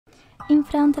In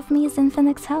front of me is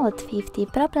INFINIX Hot 50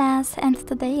 Pro Plus, and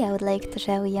today I would like to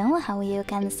show you how you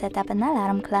can set up an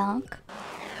alarm clock.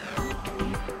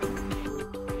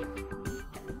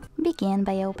 Begin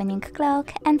by opening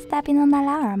clock and tapping on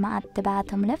alarm at the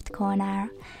bottom left corner.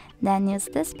 Then use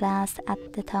this plus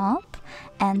at the top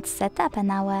and set up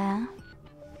an hour.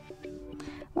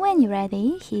 When you're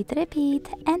ready, hit repeat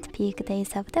and pick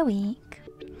days of the week.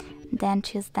 Then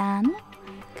choose done.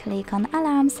 Click on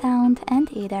alarm sound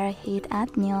and either hit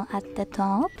add new at the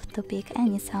top to pick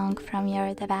any song from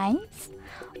your device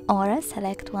or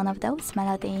select one of those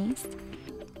melodies.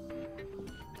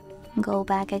 Go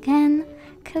back again,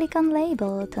 click on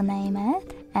label to name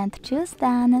it and choose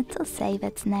done to save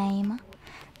its name.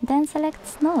 Then select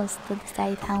snooze to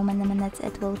decide how many minutes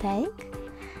it will take.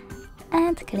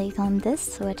 And click on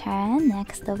this switcher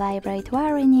next to vibrate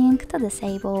warning to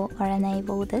disable or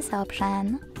enable this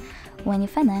option. When you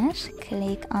finish,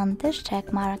 click on this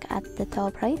check mark at the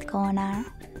top right corner.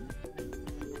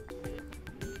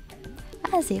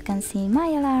 As you can see, my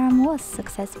alarm was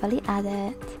successfully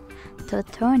added. To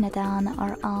turn it on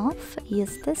or off,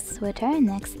 use this switcher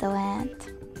next to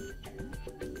it.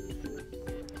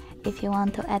 If you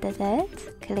want to edit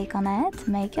it, click on it,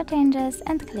 make your changes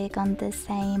and click on the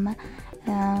same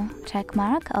check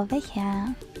mark over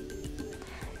here.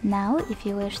 Now, if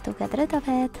you wish to get rid of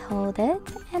it, hold it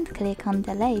and click on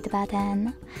the delete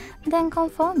button. Then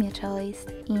confirm your choice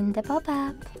in the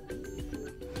pop-up.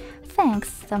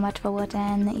 Thanks so much for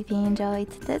watching. If you enjoyed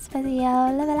this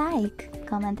video, leave a like,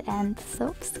 comment and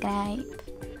subscribe.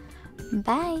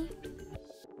 Bye!